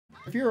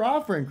If you're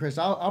offering, Chris,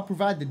 I'll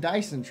provide the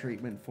Dyson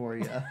treatment for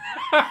you.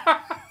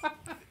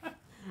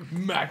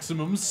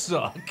 Maximum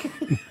suck.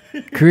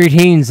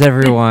 Greetings,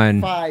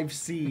 everyone. 5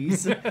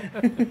 C's.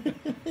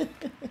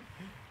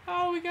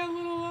 Oh, we got a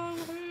little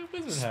wizard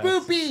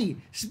hats.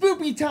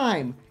 Spoopy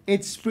time.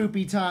 It's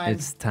spoopy time.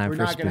 It's time We're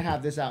for not gonna spoopy.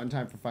 have this out in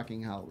time for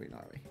fucking Halloween,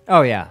 are we?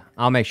 Oh, yeah.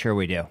 I'll make sure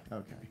we do.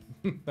 Okay.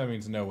 That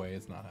means no way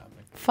it's not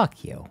happening.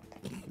 Fuck you.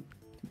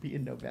 Be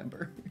in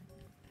November.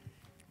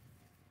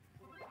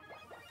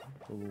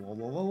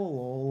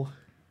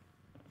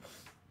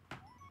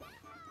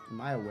 Am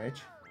I a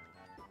witch?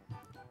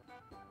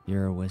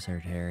 You're a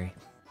wizard, Harry.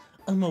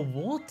 I'm a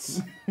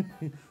what?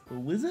 A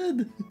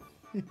wizard?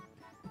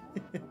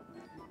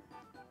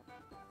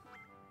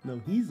 No,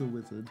 he's a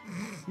wizard.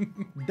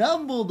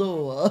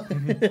 Dumbledore.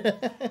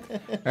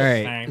 All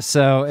right.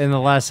 So in the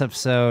last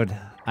episode,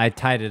 I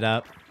tied it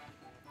up.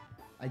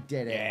 I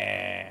did it.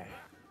 Yeah.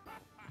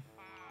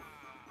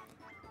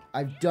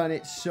 I've done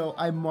it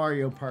I'm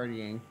Mario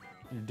partying.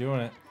 You're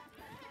doing it.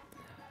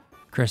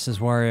 Chris is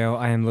Wario.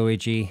 I am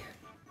Luigi.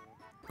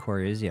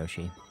 Corey is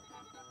Yoshi.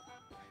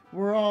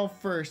 We're all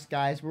first,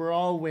 guys. We're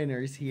all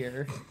winners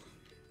here.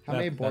 How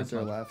many boards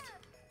are left?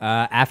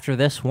 After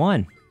this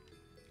one.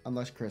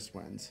 Unless Chris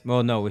wins.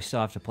 Well, no, we still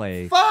have to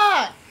play.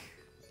 Fuck!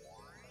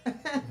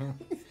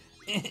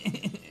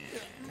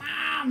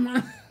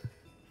 Mom!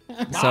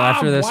 So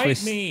after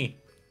this, me.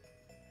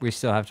 we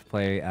still have to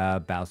play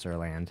Bowser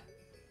Land.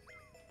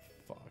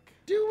 Fuck.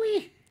 Do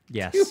we?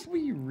 Yes. Do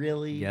we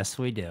really? Yes,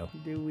 we do.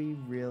 Do we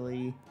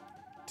really?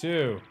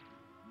 2.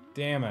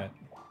 Damn it.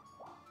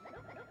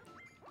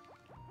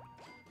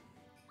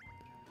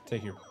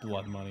 Take your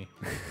blood money.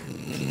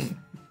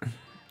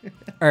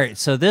 All right,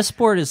 so this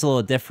board is a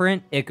little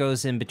different. It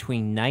goes in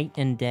between night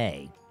and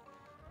day.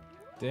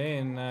 Day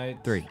and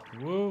night. 3.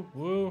 Woo,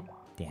 woo.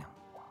 Damn.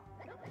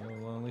 The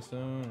lonely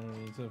stone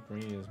is so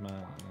free as mine.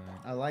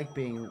 I like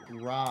being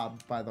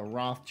robbed by the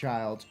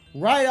Rothschilds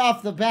right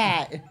off the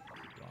bat.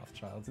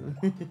 Rothschilds.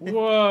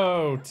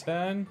 Whoa,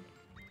 10.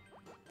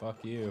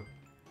 Fuck you.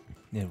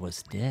 It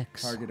was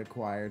dicks. Target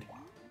acquired.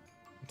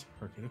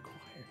 Target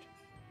acquired.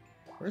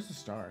 Where's the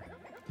star?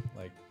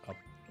 Like up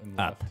and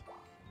Up. left.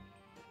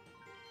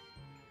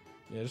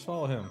 Yeah, just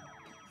follow him.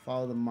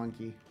 Follow the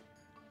monkey.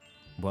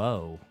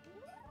 Whoa.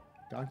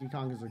 Donkey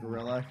Kong is a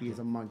gorilla. He is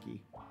a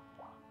monkey.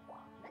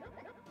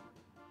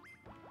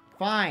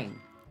 Fine,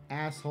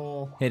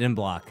 asshole. Hidden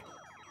block.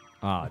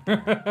 Oh.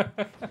 Right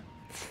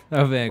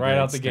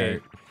out the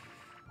gate.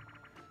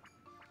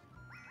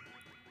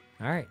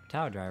 All right,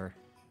 Tower Driver.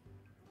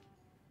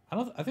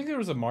 I think there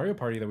was a Mario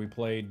Party that we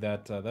played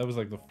that that was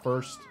like the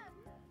first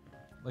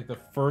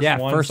Yeah,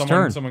 one. first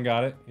turn. Someone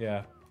got it.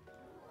 Yeah.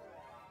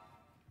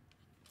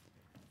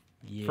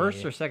 Yeah.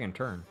 First or second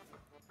turn?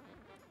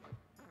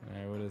 All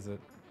right, what is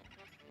it?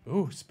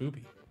 Ooh,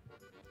 spoopy.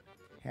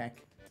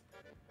 Heck,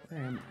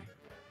 where am I?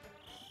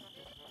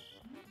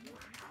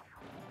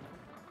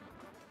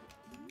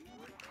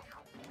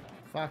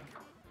 Fuck.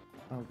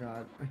 Oh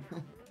god.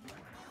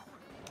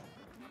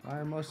 Why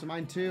are most of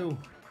mine too?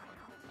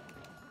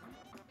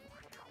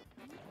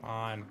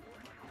 On.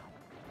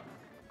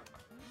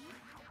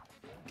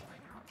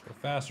 Go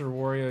faster,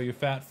 Wario, you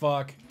fat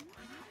fuck.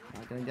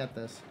 Not gonna get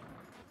this.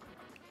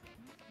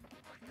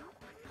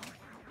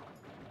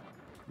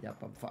 Yep,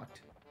 I'm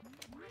fucked.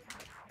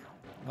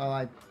 Well,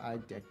 I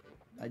dicked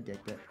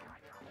it.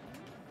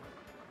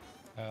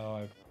 Oh,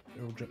 I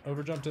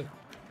overjumped it.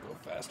 Go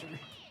faster.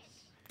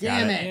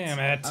 Damn it! Damn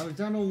it. I was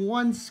down to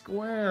 1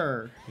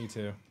 square. Me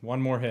too.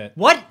 One more hit.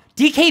 What?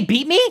 DK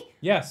beat me?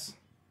 Yes.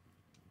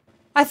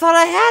 I thought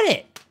I had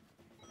it.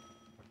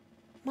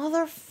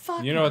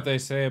 Motherfucker. You know what they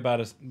say about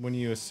us when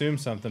you assume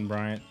something,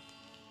 Bryant?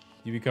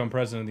 You become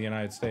president of the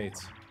United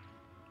States.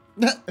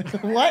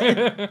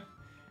 What?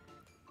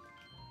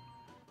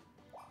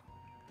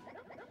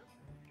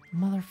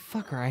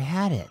 Motherfucker, I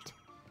had it.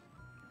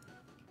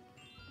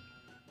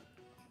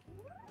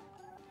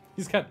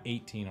 He's got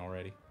 18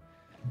 already.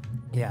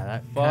 Yeah,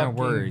 that kind Fucking of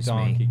worries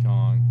Donkey me.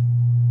 Kong.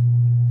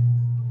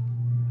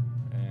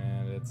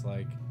 And it's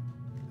like...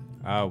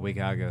 Oh, we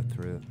gotta go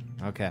through.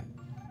 Okay.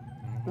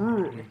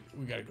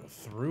 We gotta go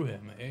through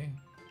him, eh? I'm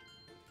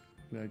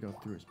gonna go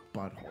through his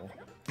butthole.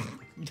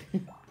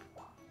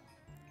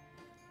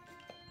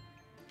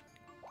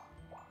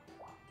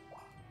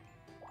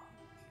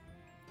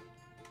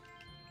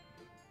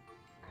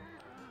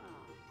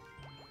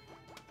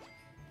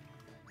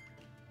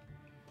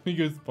 He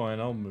goes,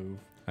 fine, I'll move.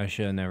 I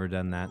should have never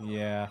done that.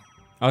 Yeah.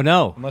 Oh,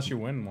 no. Unless you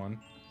win one.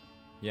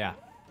 Yeah.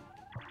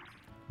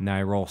 Now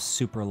I roll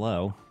super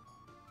low.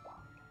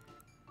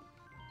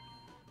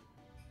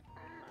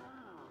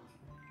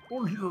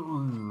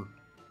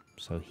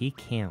 So he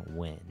can't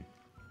win.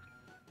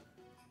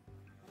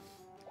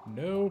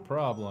 No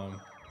problem.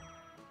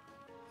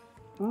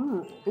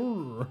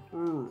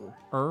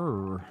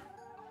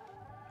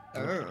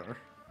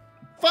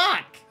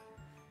 Fuck!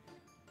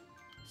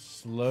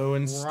 Slow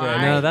and steady.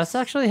 Right. No, that's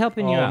actually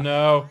helping you Oh out.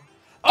 no.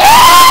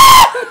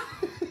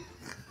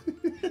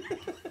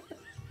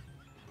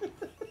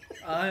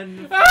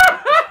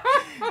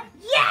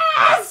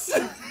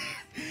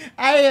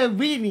 am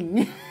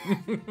winning.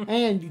 I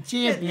am the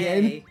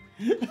champion.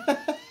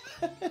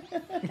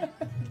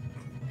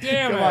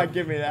 Damn Come it. on,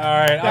 give me that. All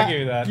right, I'll give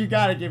you that. You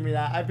gotta give me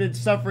that. I've been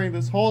suffering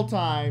this whole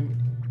time.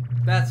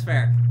 That's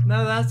fair.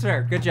 No, that's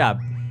fair. Good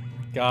job.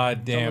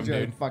 God damn, Someone's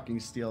gonna dude. fucking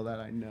steal that.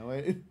 I know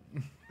it.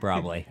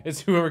 Probably. It's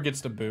whoever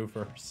gets to boo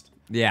first.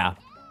 Yeah.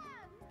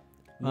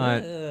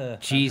 Ugh.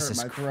 Jesus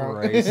my throat.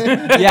 Christ.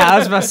 Yeah, I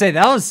was about to say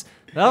that was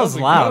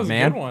loud, that was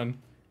man. A good one.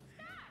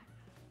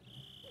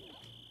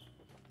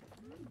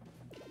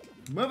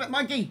 Move it,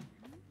 monkey.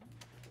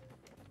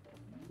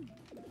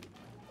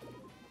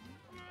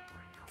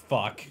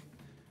 Fuck.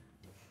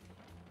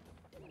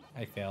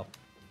 I fail.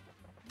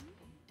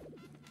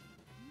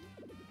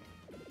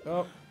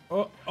 Oh,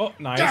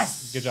 nice.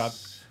 Yes! Good job.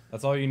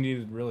 That's all you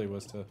needed really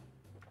was to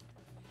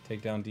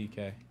take down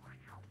DK.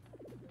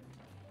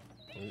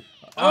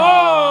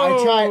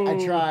 Oh!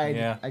 I tried.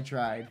 Yeah. I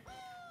tried.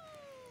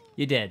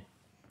 You did.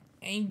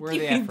 Where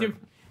the effort?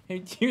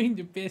 I'm doing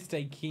the best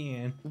I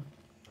can.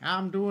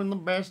 I'm doing the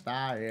best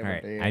I ever All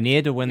right, did. I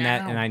needed to win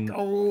that, and I.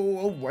 Go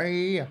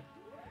away.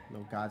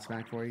 Little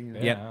Godsmack for you.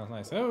 Yeah, Yep. that was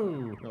nice.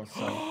 Oh. Little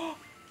son.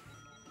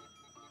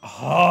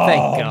 Oh,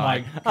 Thank God. my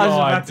God, I was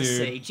about dude. to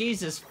say,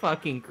 Jesus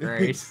fucking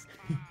Christ.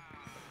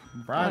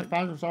 Brian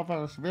finds himself at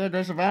a severe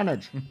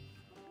disadvantage.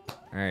 All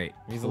right,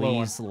 He's a low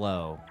one. please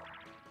low.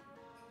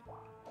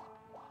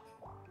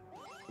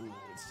 Ooh,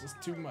 it's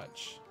just too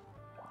much.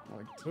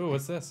 Oh, Ooh,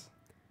 what's this?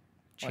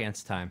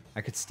 Chance time. I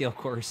could steal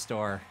Corey's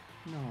store.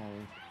 no.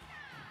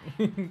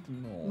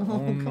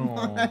 No, Come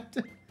on.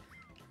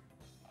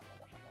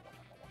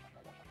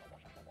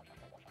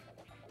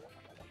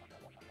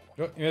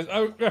 Oh, yes.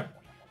 Oh, yeah.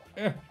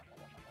 Yeah.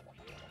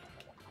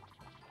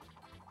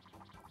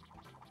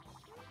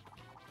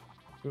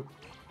 Ooh.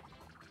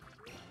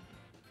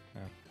 Oh.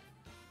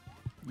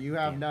 You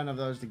have none of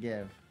those to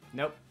give.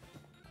 Nope.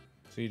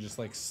 So you just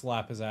like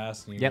slap his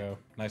ass and you Yep. go,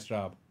 nice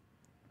job.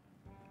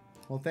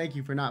 Well, thank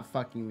you for not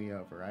fucking me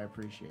over. I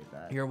appreciate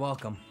that. You're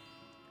welcome.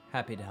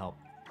 Happy to help.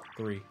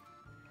 3.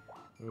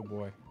 Oh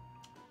boy.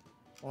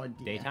 Oh,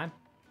 dear. Daytime?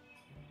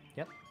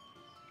 Yep.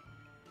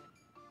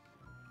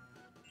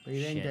 But you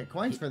didn't Shit. get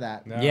coins for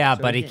that. No. Yeah,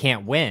 so but he he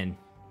can't win.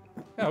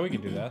 Yeah, we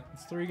can do that.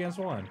 It's 3 against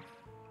 1.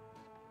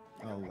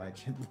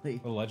 Allegedly.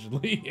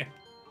 Allegedly. Yeah.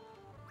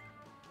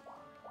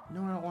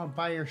 No, I don't want to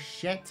buy your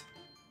shit.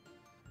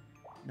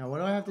 Now, what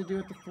do I have to do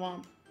with the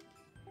swamp?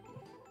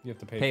 You have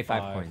to pay, Pay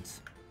 5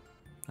 points.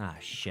 Ah,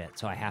 shit.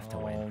 So I have to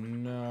Oh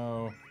win.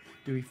 no.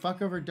 Do we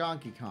fuck over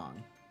Donkey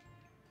Kong?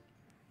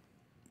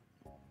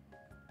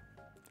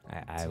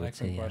 I That's an would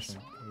say excellent yes.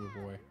 question.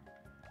 Oh boy.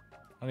 I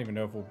don't even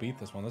know if we'll beat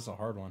this one. This is a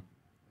hard one.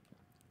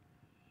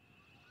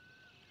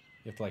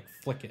 You have to like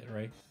flick it,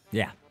 right?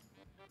 Yeah.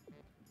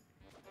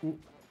 Ooh.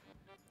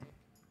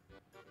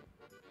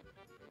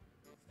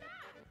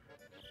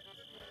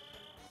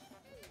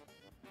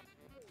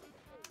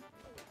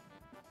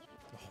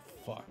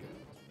 Oh fuck.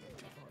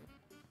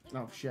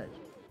 Oh, shit.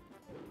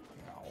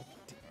 Ow.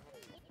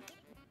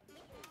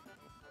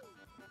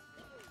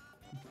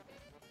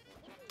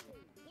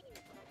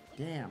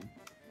 Damn.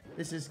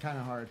 This is kind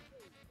of hard.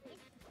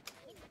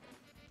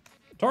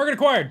 Target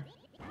acquired.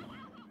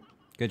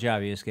 Good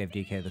job. You just gave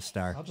DK the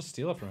star. I'll just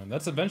steal it from him.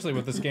 That's eventually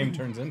what this game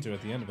turns into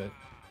at the end of it.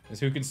 Is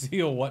who can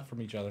steal what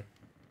from each other.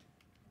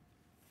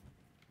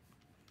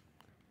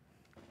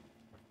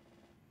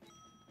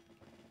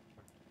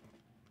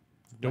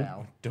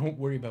 Wow. Don't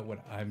worry about what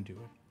I'm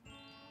doing.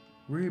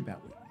 Worry about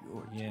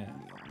what you're Yeah.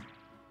 doing.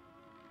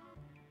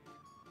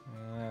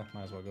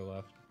 Might as well go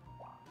left.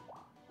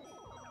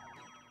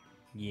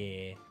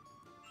 Yeah.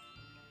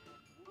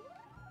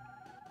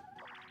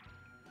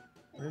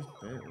 Where's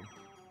Boo?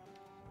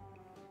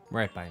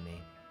 Right by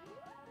me.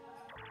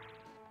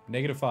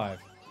 -5.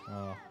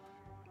 Oh.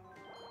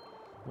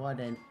 What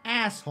an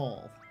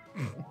asshole.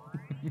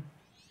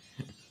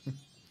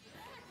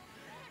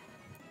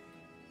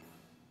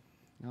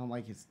 I don't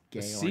like his gay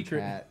The orange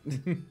secret- hat.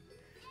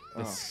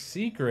 The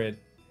secret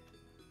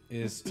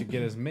is to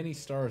get as many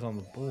stars on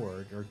the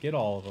board, or get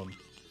all of them,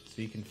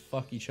 so you can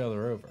fuck each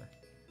other over.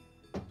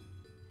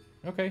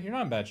 Okay, you're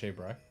not in bad shape,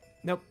 Bri.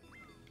 Nope.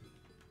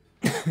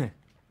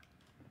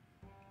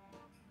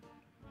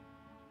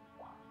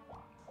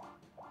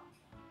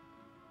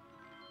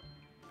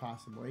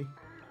 Possibly.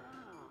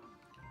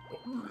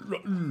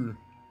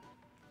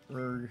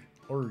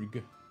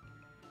 Org.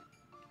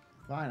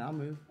 Fine, I'll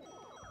move.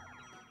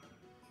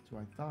 That's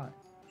what I thought.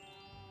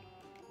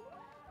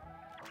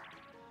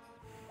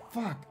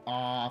 Fuck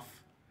off.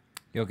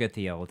 You'll get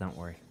the yellow, don't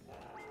worry.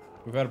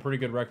 We've had a pretty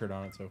good record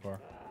on it so far.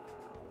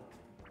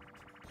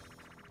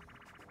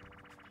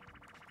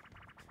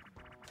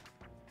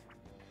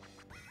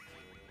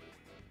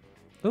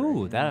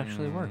 Ooh, that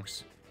actually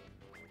works.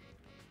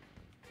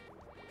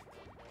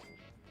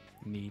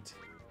 Neat.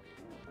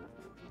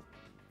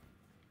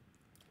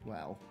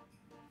 Well.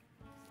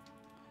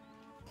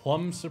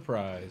 Plum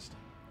surprised.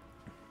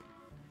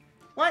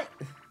 What?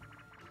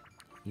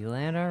 You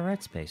land our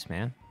red space,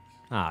 man.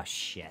 Ah,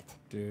 shit.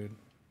 Dude.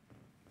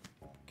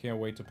 Can't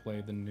wait to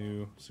play the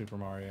new Super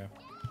Mario.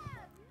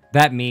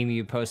 That meme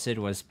you posted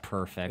was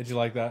perfect. Did you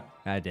like that?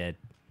 I did.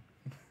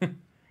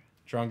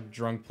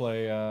 Drunk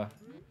play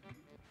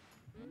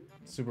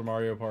Super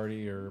Mario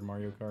Party or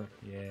Mario Kart?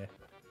 Yeah.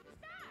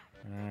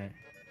 Alright.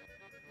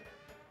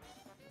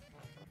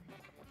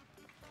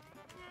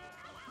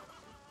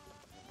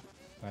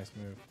 Nice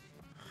move.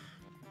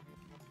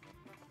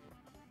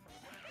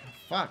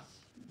 Fuck.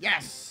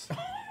 Yes!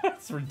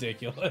 That's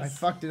ridiculous. I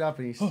fucked it up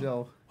and he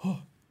still...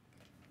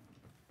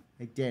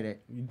 I did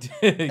it. You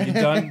did. You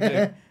done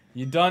dick.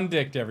 You done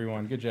dicked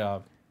everyone. Good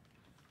job.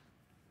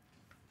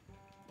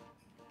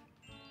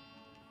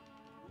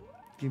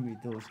 Give me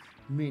those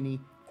mini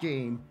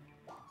game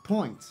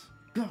points.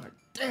 God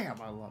damn,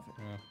 I love it.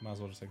 Yeah, might as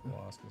well just take the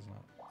loss because it's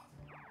not.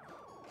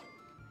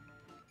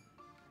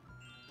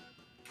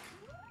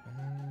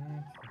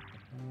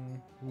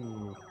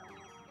 Ooh.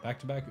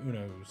 Back-to-back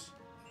Unos.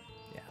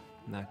 Yeah,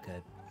 not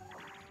good.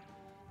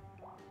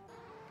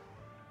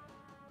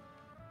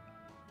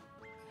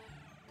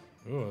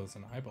 Ooh, it's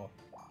an eyeball.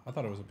 I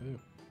thought it was a boo.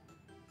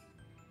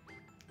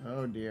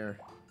 Oh dear.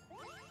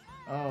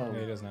 Oh Yeah,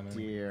 he doesn't have any.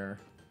 dear.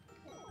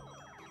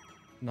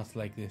 Not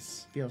like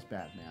this. Feels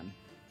bad, man.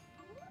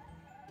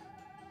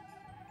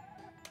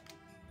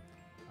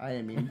 I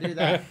didn't mean to do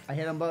that. I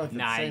hit them both at the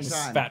Nice. same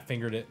time. Fat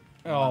fingered it.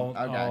 Oh, Okay.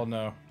 oh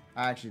no.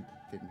 I actually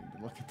didn't need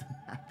to look at the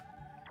map.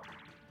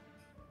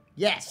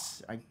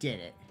 Yes, I did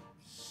it.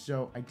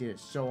 I did it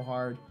so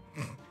hard.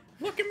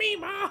 Look at me,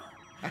 Ma!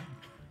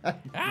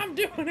 I'm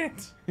doing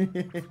it!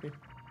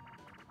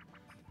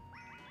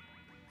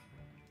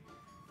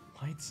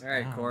 Lights All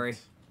right, out. Corey.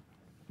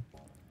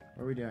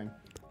 What are we doing?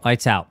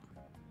 Lights out.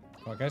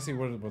 Oh, can I see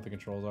what the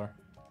controls are?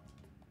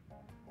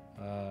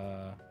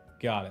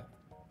 Got it.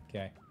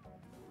 Okay.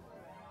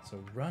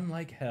 So run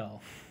like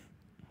hell.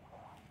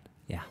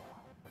 Yeah.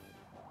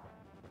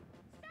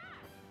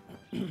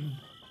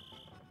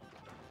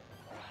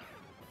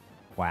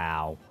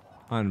 Wow.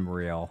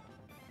 Unreal.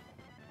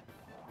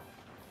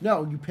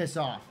 No, you piss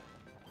off.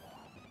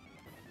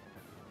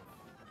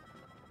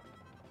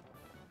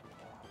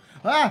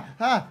 Ah!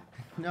 Ah!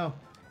 No.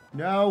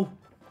 No.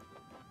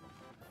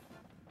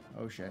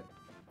 Oh, shit.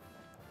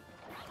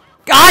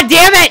 God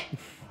damn it! I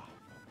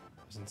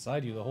was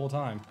inside you the whole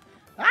time.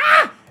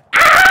 Ah!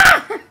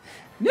 Ah!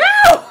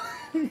 No!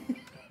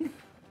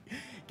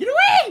 Get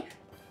away!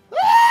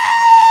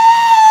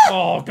 Ah!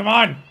 Oh, come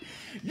on!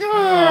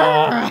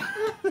 Yeah!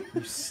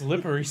 You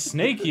slippery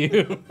snake,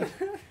 you!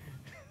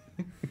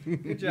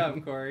 Good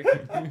job, Corey.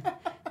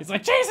 He's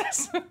like,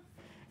 Jesus!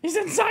 He's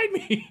inside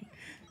me!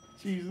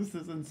 Jesus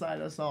is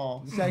inside us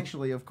all.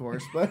 Sexually, of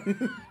course, but...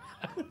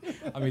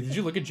 I mean, did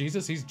you look at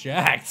Jesus? He's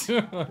jacked.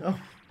 Oh,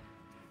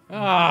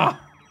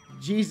 Ah!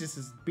 Jesus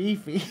is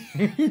beefy.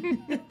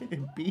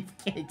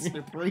 Beefcake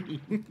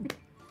supreme.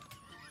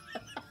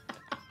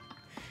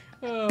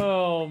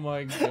 Oh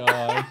my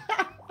god.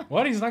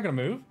 What? He's not gonna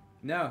move?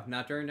 No,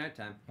 not during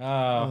nighttime. Oh,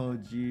 Oh,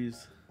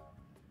 jeez.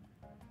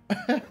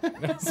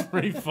 that's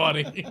pretty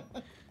funny.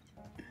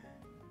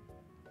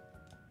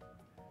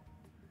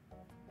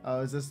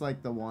 Oh, is this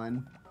like the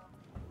one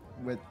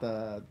with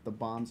the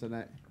bombs in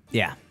it?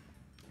 Yeah.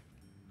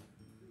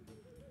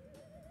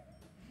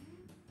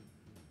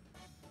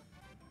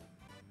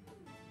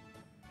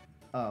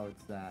 Oh,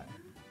 it's that.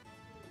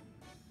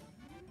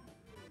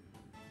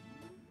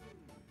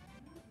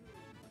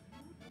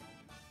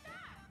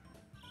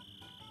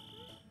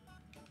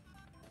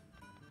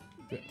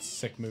 Good,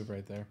 sick move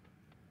right there.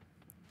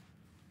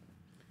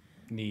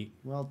 Neat.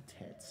 Well,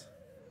 tits.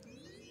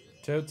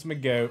 Totes my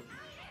goat.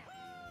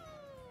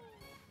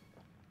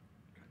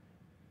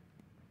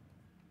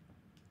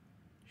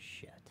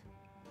 Shit.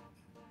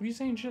 What are you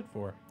saying shit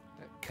for?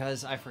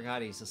 Cause I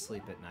forgot he's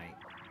asleep at night.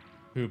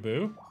 Who,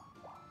 Boo?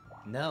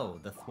 No,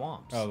 the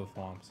Thwomps. Oh, the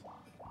Thwomps.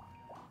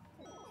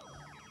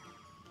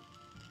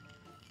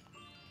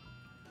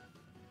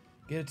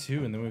 Get a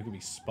 2 and then we could be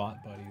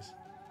spot buddies.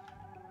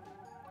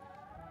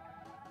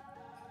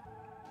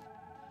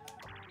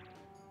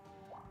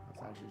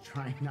 I was actually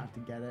trying not to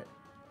get it.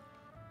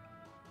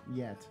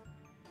 Yet.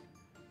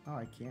 Oh,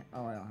 I can't.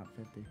 Oh, I don't have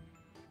 50.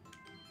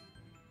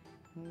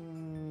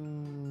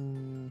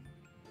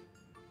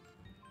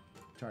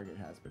 Target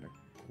has been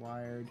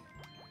acquired.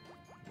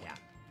 Yeah.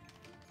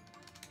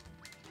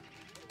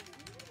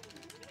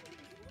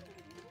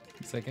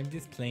 It's like, I'm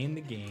just playing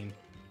the game.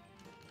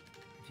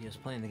 If he was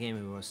playing the game,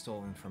 he would have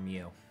stolen from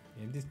you.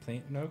 I'm just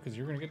playing. No, because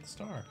you're going to get the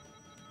star.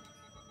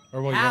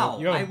 Or, well, Ow!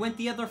 you have, I went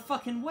the other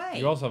fucking way!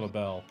 you also have a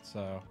bell,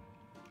 so.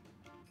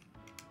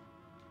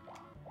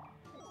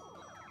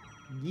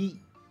 Yeet.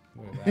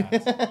 Look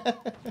at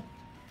that.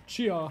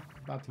 Chia.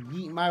 About to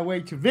yeet my way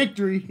to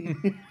victory.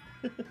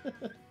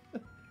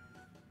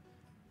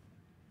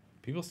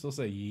 People still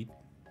say yeet.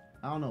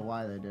 I don't know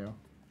why they do.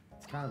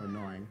 It's kind of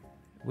annoying.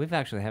 We've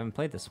actually haven't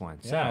played this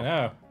one. So Yeah, I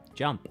know.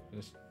 jump.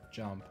 Just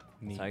jump.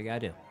 Neat. That's all you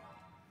gotta do.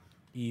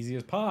 Easy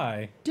as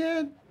pie.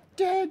 Dead,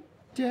 dead,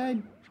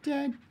 dead,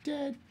 dead,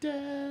 dead,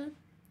 dead.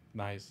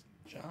 Nice.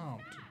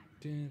 Jump.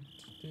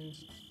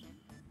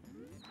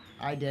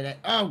 I did it.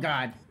 Oh,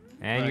 God.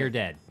 And Right. you're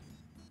dead.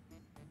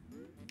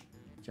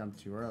 Jumped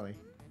too early.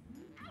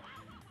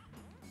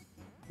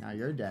 Now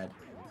you're dead.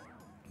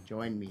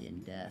 Join me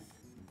in death.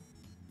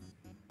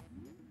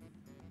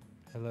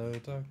 Hello,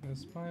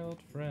 darkness, my old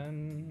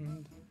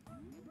friend.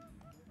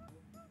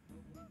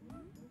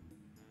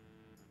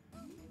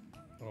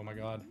 Oh my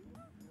god.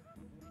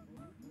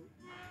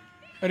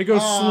 And it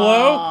goes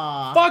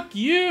slow? Fuck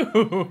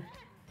you!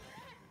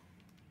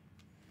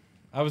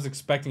 I was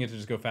expecting it to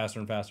just go faster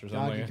and faster. So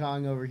Donkey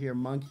Kong over here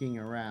monkeying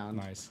around.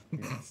 Nice.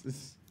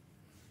 Is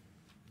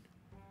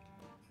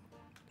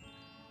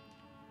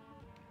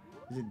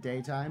it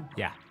daytime?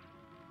 Yeah.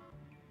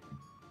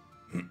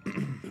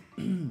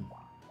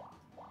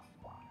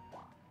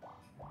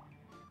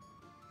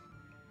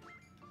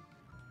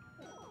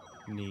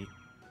 Neat.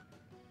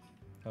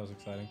 That was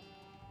exciting.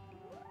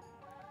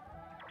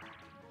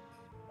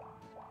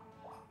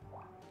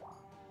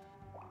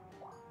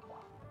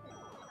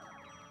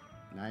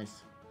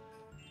 Nice.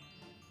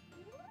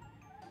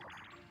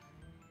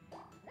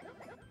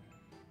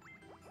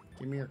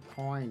 Give me your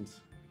coins.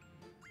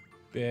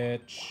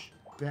 Bitch.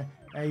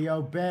 Hey,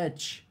 yo,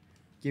 bitch.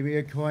 Give me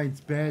your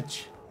coins,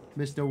 bitch.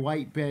 Mr.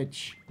 White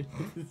bitch.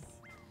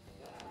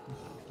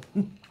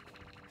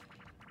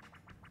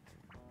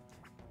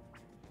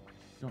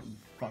 Don't you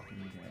fucking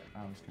get it.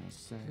 I was gonna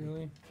say.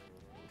 Really?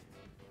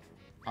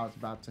 I was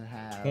about to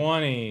have.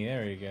 20.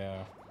 There you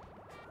go.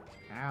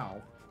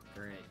 Ow.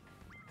 Great.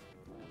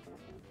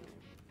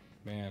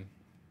 Man.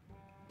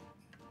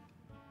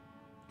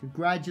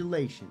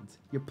 Congratulations.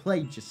 You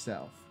played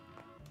yourself.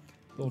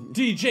 Little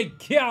DJ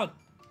count.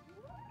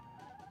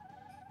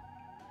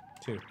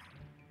 2.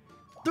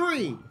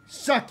 3.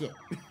 Suck it.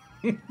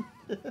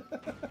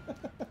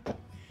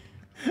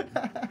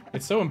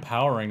 It's so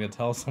empowering to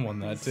tell someone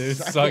that, too.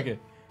 Suck it.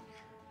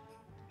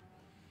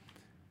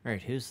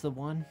 Alright, who's the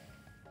one?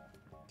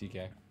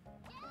 DK.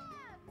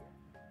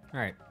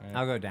 Alright,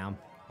 I'll go down.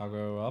 I'll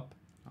go up.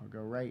 I'll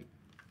go right.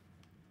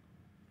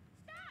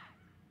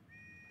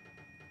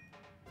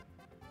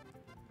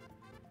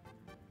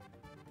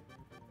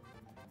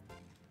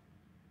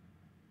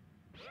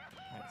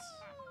 Nice.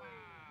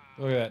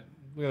 Look at that.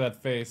 Look at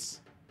that face.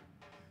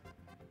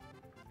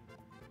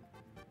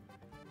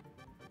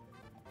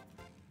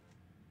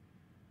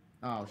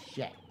 Oh,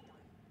 shit.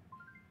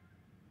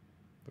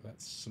 Look at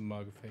that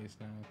smug face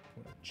now.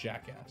 What a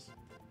jackass.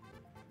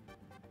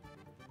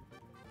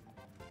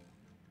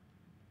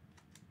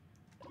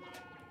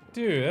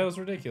 Dude, that was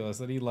ridiculous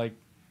that he, like...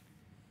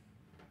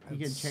 He had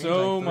can change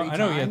so like 3 I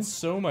know, he had times?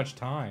 so much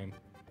time.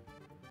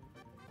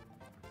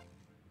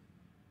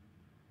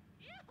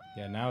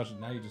 Yeah, now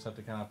you just have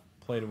to kind of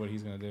play to what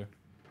he's gonna do.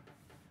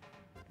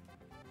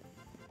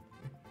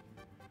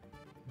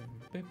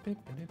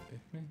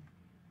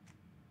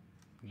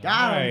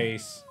 Got him.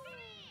 Nice.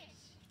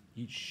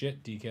 Eat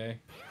shit, DK.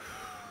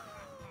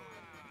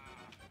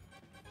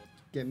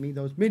 Get me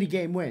those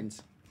minigame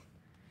wins.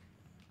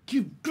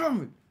 Keep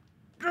coming.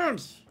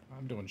 Yes.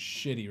 I'm doing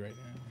shitty right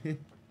now.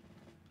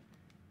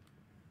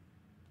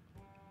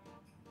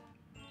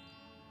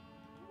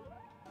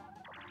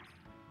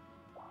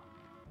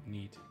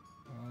 Neat.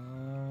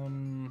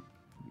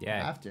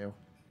 Yeah. I have to.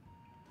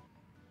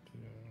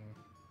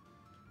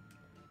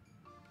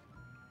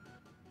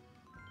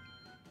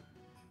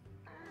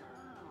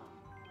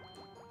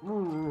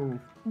 Ooh.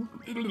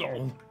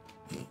 You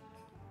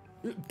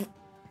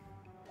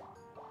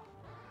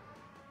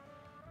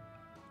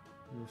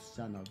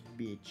son of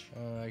a bitch.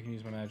 I can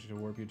use my magic to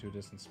warp you to a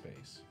distant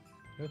space.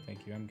 No,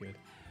 thank you. I'm good.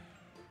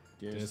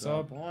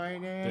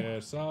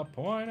 Disappointed.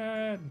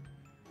 Disappointed.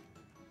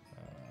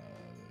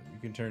 You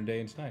can turn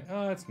day into night.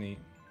 Oh, that's neat.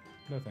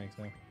 No thanks,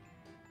 no.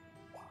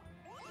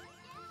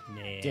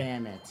 Nah.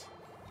 Damn it.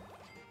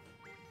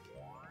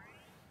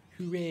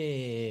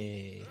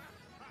 Hooray!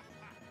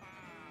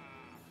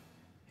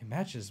 It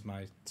matches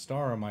my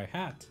star on my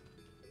hat.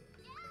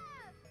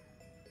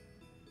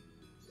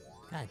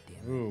 God damn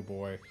it. Ooh,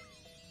 boy.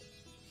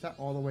 Is that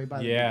all the way by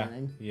the Yeah,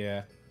 beginning?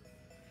 yeah.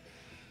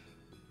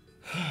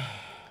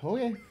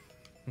 Okay.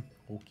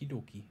 Okie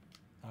dokie.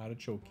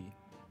 Artichoke.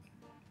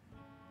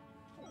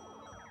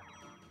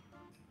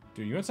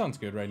 Dude, you know what sounds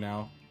good right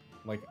now?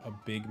 Like a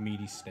big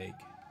meaty steak.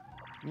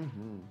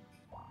 Mm-hmm.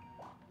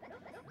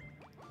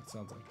 It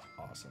sounds like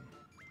awesome.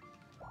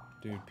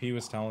 Dude, P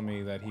was telling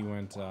me that he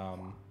went,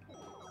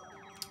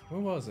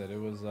 what was it? It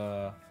was,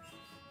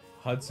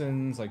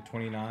 Hudson's, like,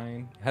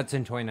 29.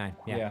 Hudson 29.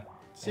 Yeah.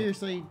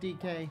 Seriously,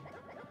 DK?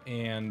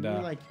 And, Can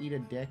you, like, eat a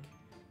dick?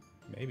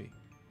 maybe.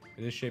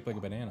 It is shaped like a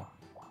banana.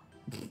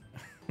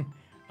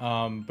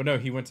 But no,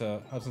 he went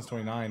to Hudson's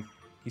 29.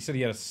 He said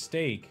he had a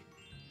steak,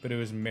 but it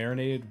was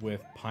marinated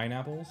with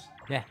pineapples.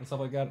 Yeah. And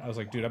stuff like that. I was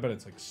like, dude, I bet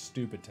it's, like,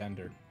 stupid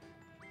tender.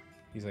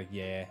 He's like,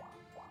 yeah.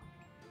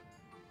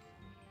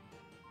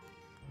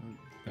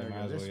 Better might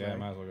go as well, this yeah, way.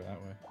 might as well go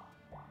that way.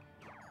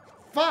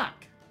 Fuck!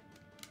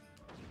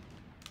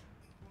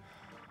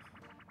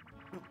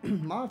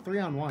 I'm on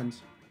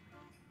 3-on-1s.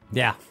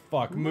 Yeah.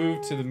 Fuck,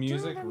 move to the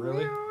music?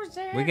 Really?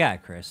 We got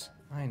it, Chris.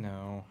 I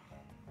know.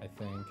 I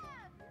think.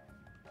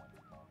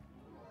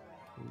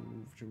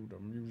 Move to the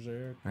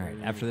music. All right,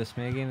 after this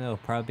minigame, it'll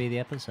probably be the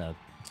episode.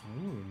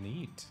 Ooh,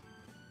 neat.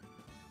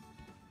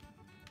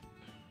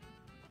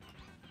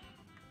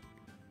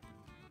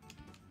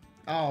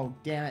 Oh,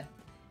 damn it.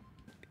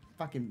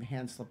 Fucking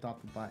hand slipped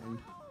off the button.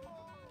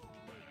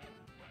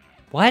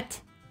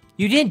 What?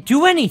 You didn't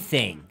do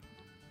anything!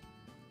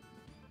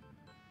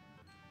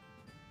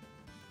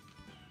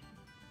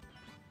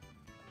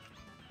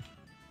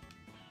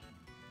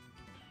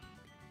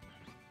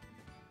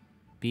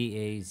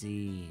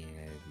 B-A-Z,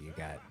 you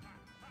got...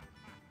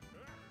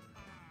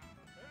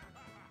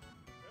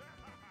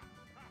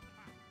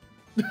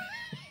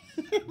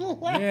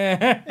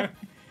 Yeah.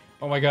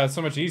 Oh my god, it's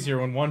so much easier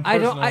when one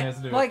person only has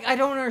to do it. I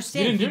don't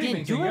understand. You He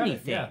didn't so do you got it.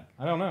 anything. Yeah,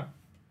 I don't know.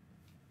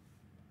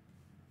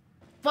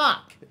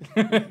 Fuck!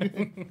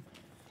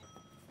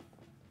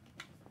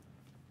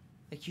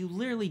 Like, you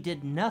literally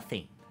did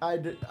nothing.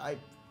 It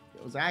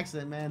was an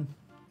accident, man.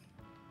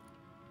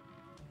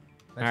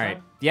 All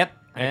right. Yep.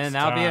 And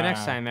that'll be it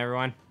next time,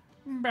 everyone.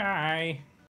 Bye.